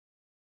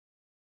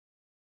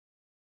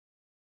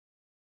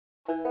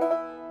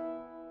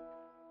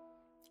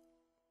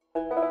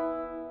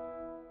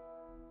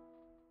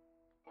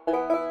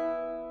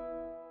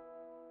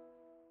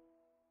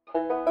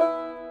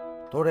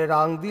তোরে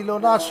রাং দিল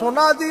না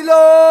সোনা দিল,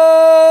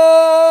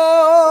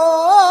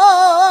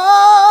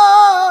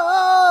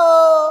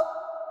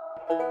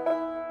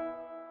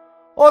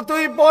 ও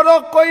তুই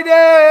পরখ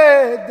কইরে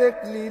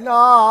দেখলি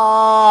না।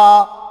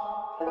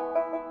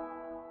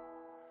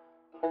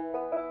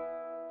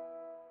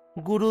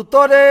 গুরু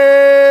তোরে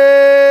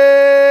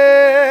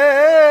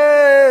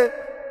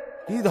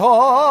কি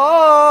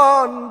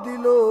ধন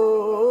দিল,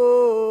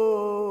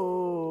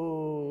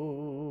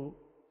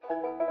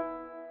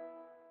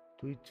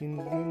 তুই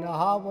চিনলি না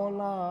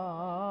বলা।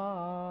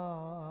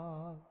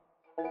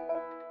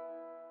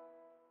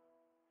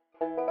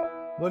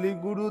 বলি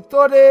গুরু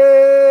তোরে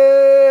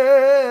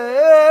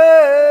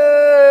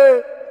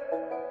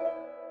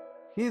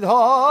কি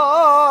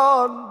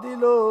ধন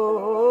দিল,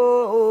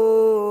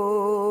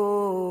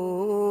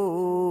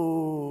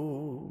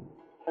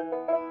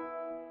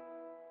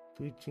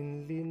 তুই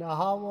চিনলি না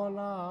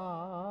বলা।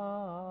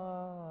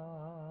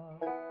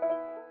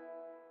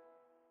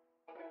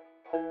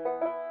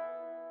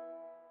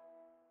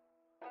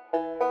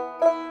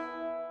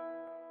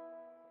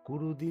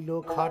 গুরু দিল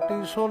খাঁটি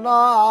সোনা,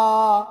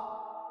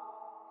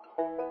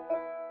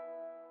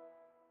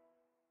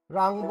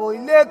 রাং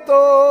বইলে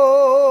তো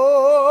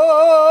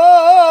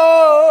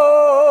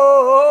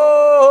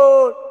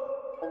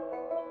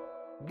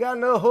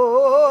জ্ঞান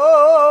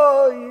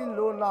হইল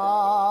না।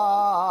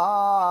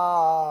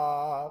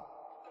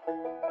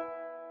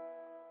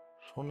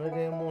 শোনে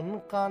রে মন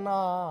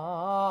কানা,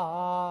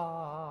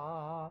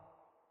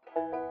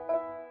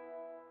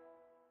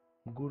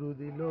 গুরু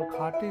দিল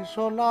খাঁটি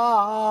সোনা,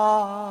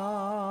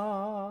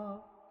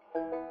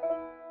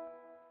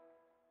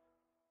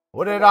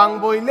 ওরে রাং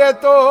বইলে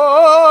তো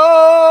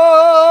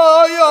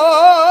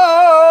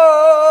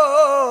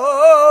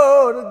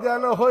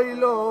জ্ঞান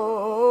হইল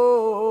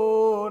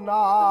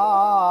না।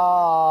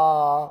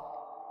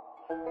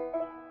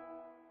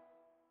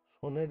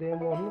 শোনে রে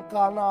মন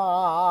কানা,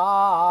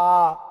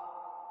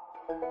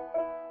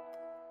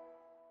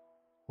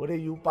 ওরে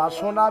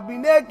উপাসনা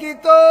বিনে কি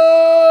তো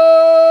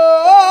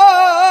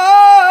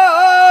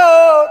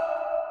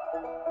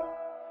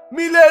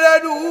মিলে রে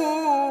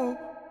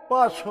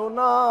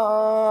উপাসনা।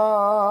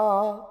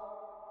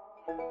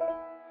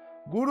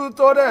 গুরু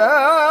তোরে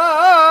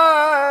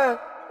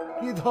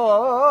কি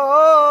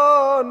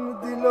ধন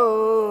দিল,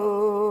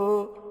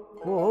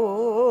 ও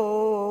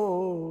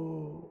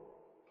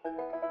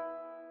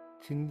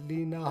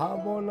চিনলি না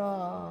বলা।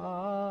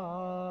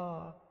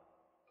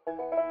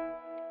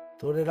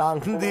 তোরে রাং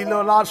দিল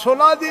না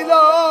সোনা দিল,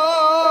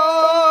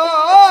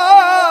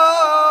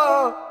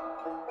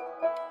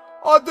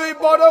 ও তুই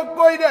বড়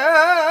কইরে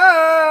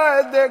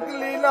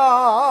দেখলি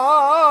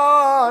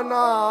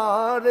না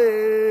রে।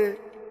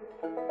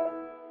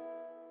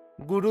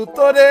 গুরু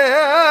তোরে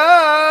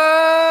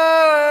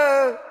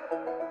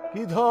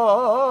কি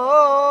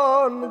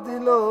ধন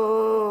দিল,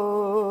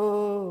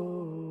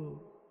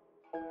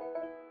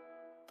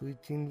 তুই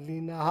চিনলি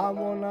না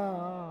মনা।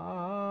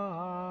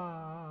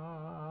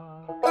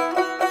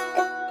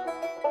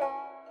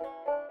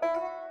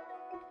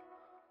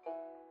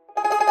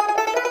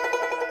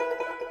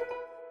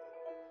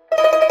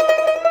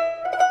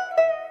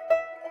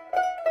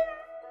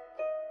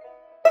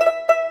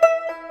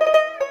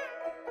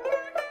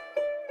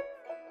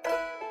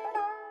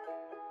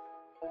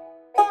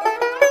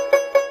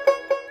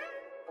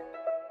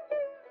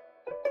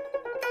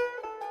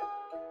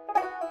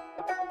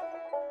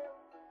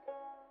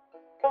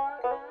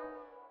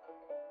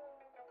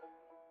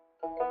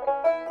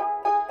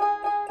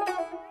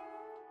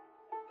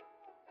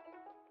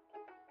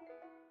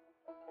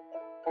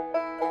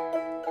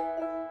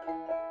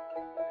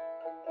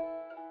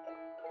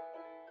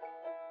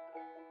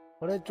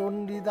 ওরে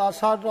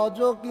চণ্ডীদাসার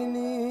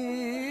রজকিনী,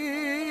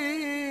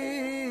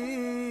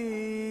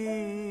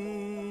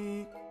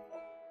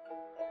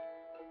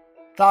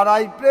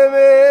 তারাই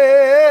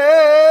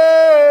প্রেমের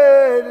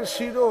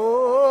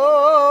শিরোমণিরা।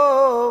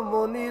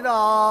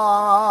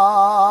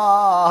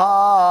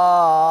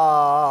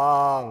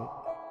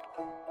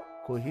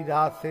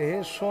 কহিরাছে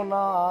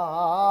সোনা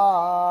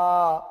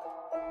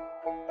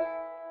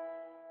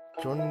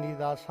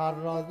চণ্ডীদাসার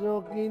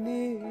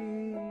রজকিনী,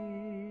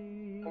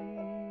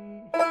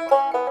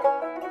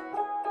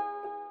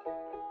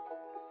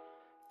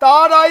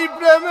 তারাই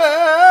প্রেমের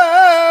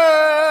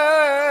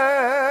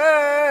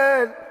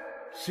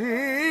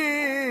শিরোমণিরা।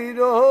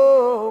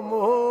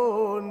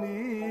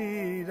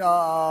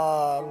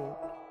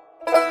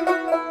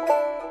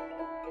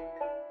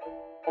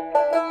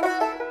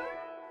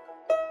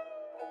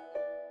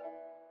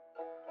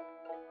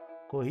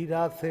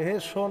 কহিরাছে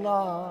সোনা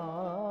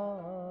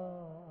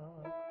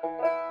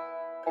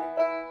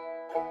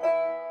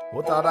ও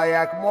তারা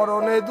এক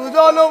মরণে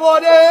দুজন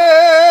মরে,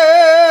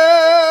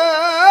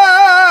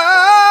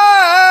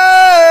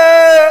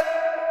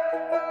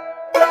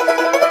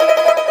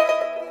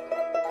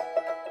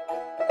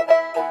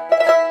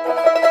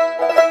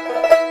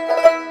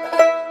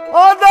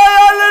 ও দয়া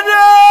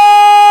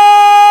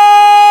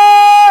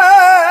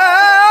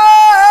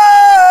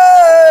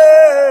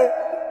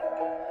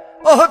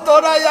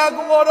এক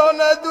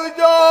মরণে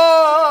দুজন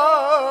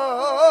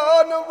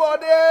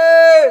মরে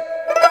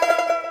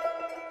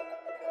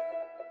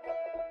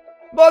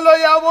বলো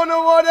এমন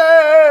মরে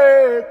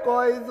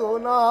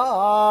কয়জনা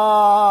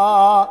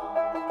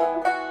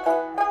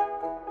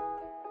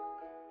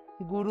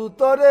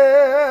গুরুতরে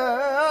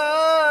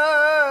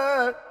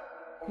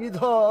কি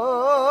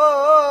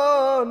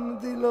ধন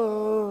দিল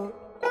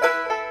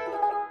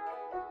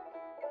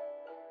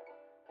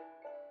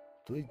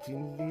তুই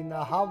চিনলি না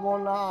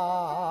হাবনা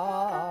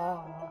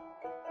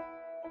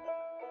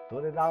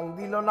তোরে রাং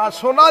দিল না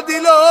সোনা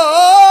দিল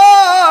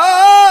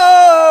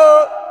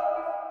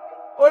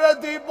ওরে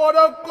তুই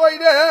পরখ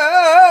কইরে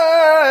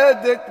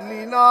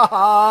দেখলি না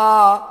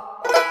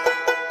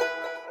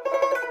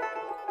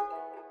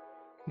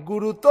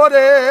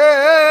গুরুতরে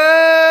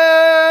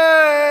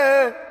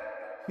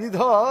কি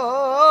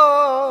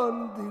ধন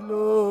দিল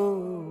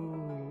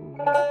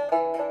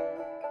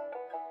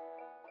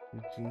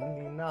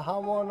চিনলি না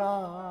হামনা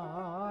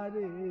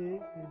রে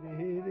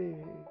রে রে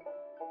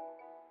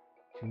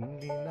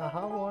চিনলি না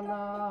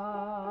হামনা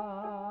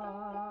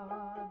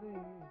রে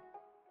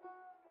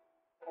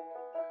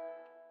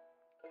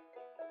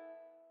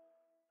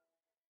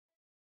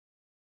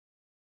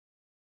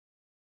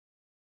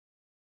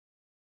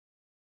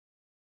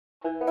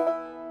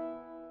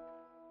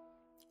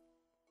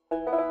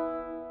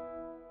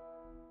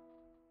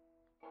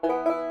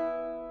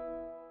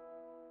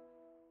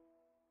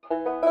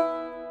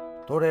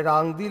তোরে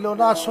রাং দিল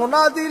না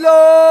সোনা দিল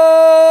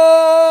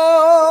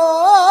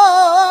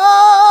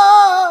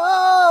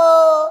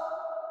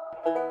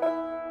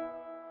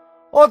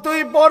ও তুই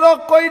পরখ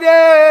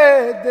কইরে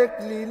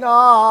দেখলি না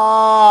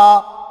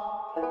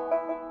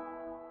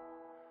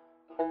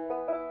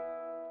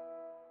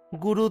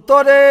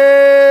গুরুতরে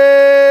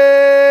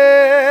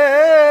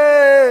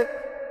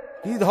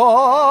কি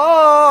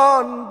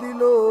ধন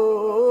দিল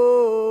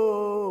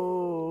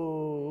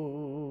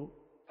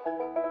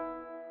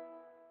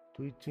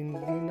তুই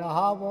চিনলি না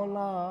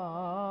হাবনা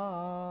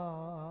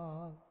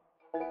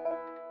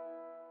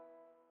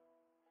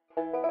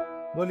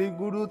বলি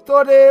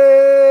গুরুতরে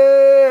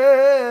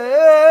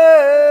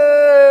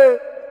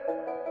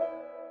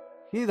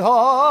কি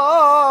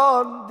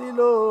ধন দিল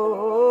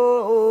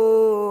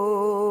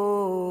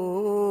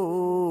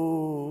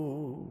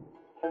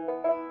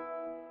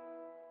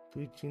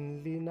তুই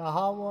চিনলি না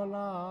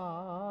হাবনা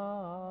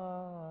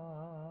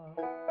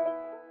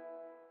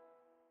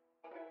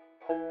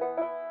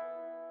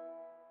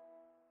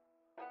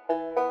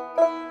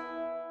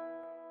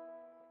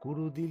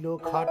গুরু দিল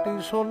খাঁটি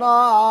সোনা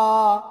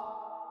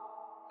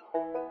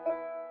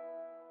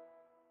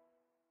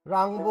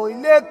রাং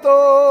বইলে তো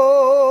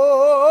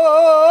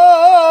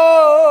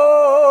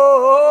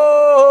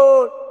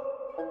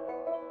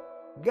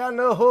জ্ঞান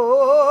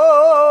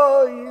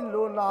হইল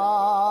না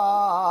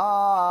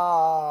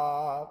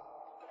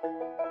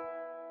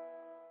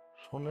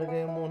শোনে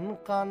রে মন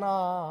কানা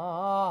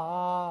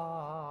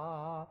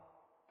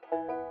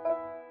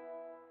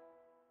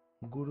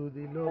গুরু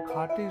দিল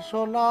খাঁটি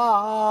সোনা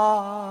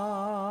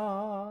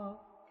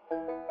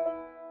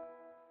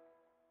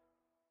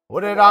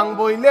ওরে রাং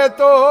বইলে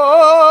তো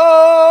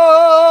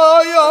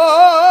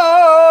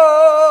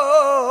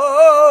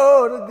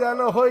জ্ঞান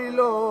হইল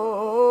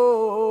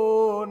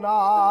না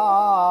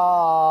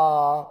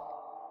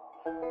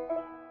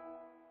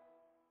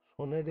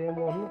শোনে রে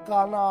মন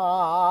কানা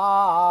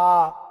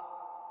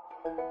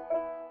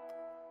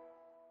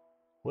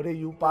ওরে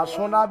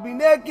উপাসনা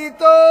বিনে কি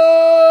তো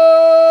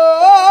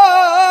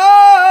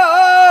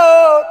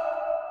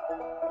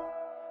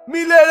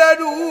মিলে রে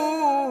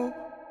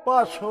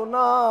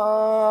উপাসনা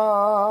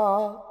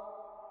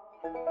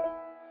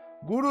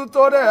গুরু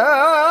তোরে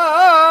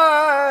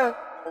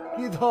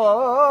কি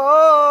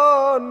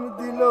ধন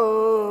দিল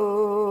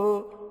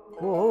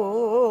ও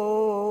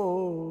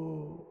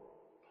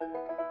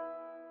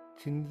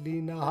চিনলি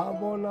না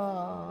হাবনা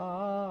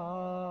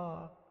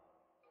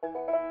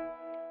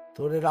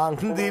তোরে রাং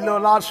দিল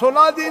না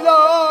সোনা দিল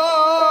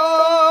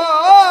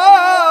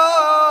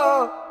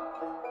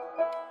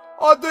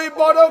ও তুই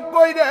বড়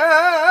কইরে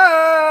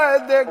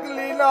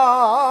দেখলি না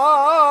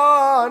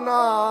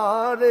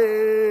রে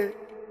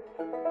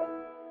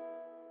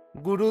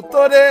গুরু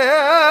তোরে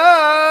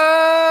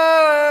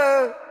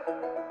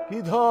কি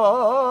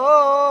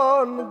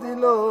ধন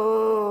দিল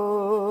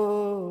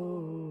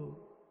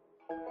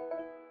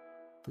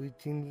তুই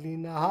চিনলি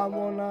না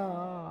হামনা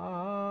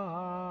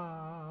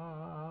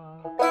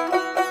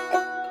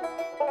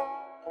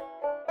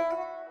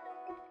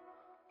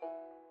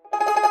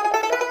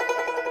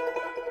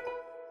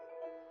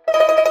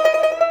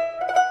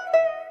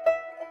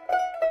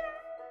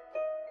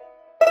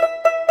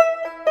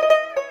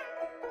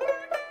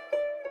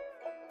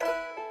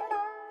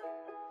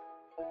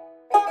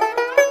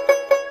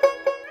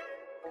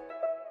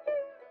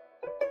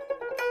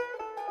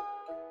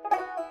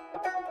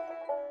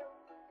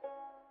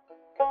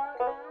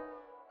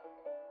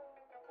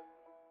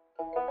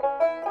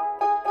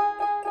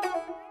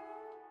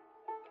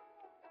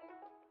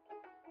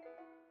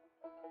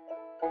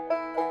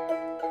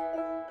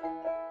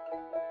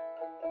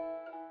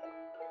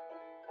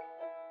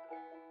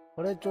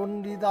ওরে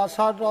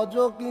চণ্ডীদাসার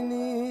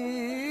রজকিনী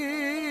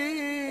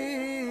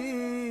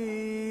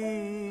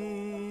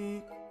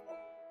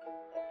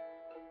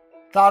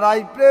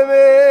তারাই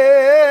প্রেমের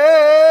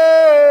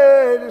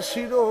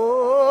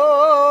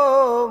শিরোমণিরা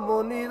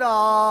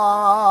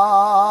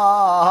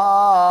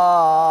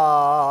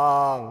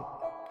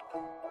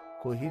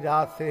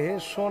কহিরাছে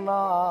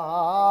সোনা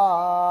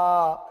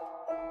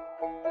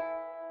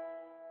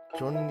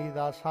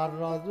চণ্ডীদাসার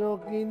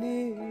রজকিনী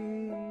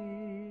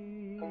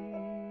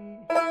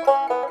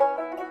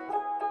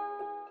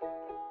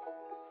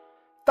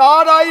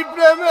তারাই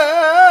প্রেমের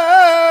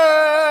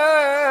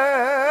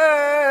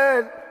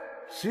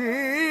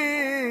শিরোমণিরা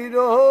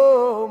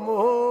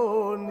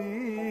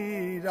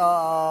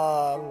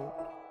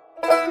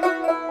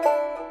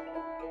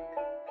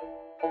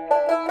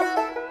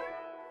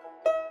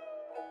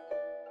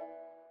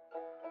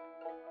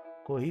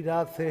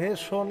কহিরাছে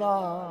সোনা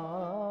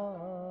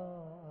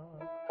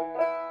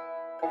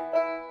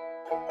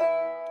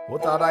ও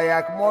তারা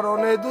এক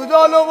মরণে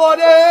দুজন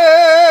মরে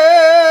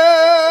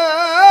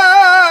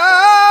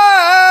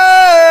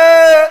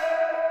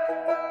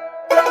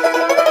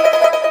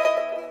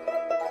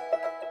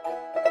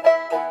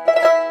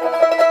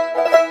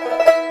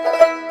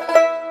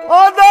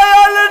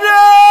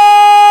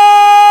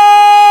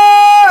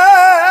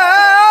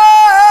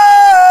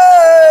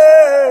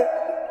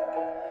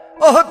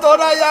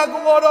তোরা এক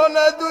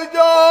মরণে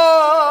দুজন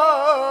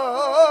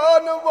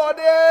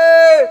মরে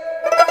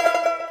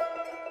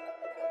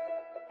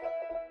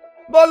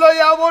বলো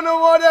এমন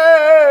মরে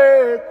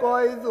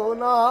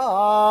কয়জনা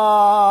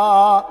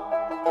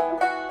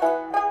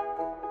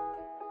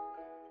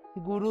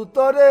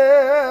গুরুতরে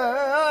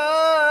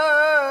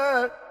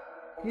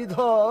কি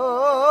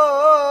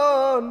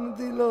ধন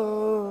দিল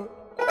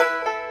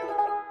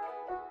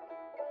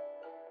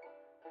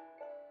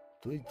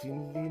তুই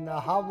চিনলি না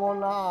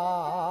হাবনা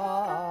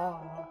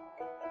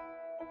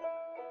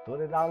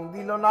তোরে রাং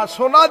দিল না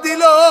সোনা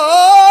দিল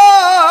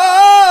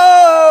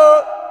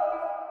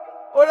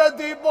ওরে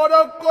তুই বড়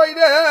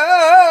কইরে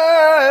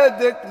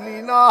দেখলি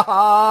না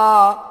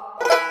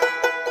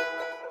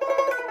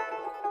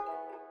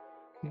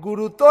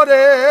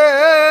গুরুতরে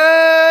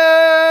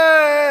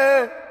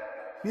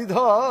কি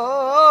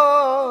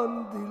ধন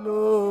দিল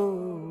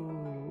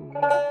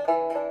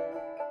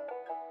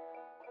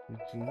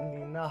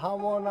চিনি না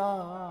হামনা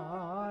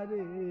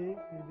রে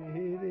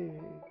রে রে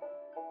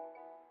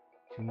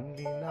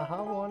চিনি না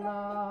হামনা